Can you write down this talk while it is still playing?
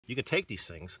you can take these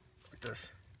things like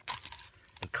this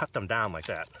and cut them down like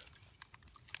that.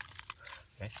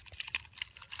 Okay.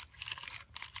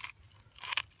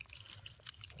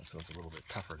 So it's a little bit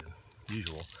tougher than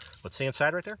usual. But see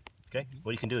inside right there? Okay.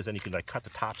 What you can do is then you can like cut the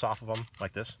tops off of them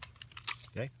like this.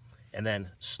 Okay. And then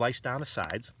slice down the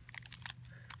sides.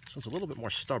 So it's a little bit more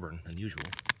stubborn than usual.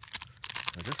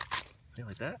 Like this. See,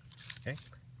 like that. Okay.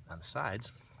 On the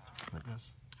sides, like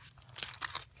this.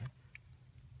 Okay.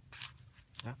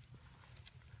 Yeah.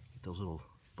 Get those little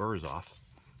burrs off.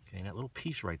 Okay. And that little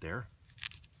piece right there.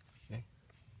 Okay.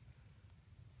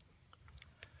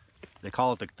 They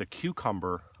call it the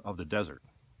cucumber of the desert.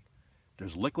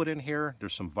 There's liquid in here.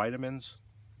 There's some vitamins.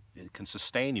 It can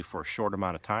sustain you for a short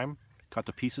amount of time. Cut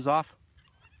the pieces off.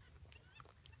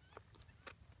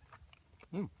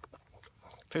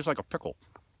 Tastes like a pickle.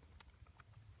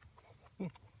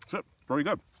 That's it. Very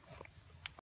good.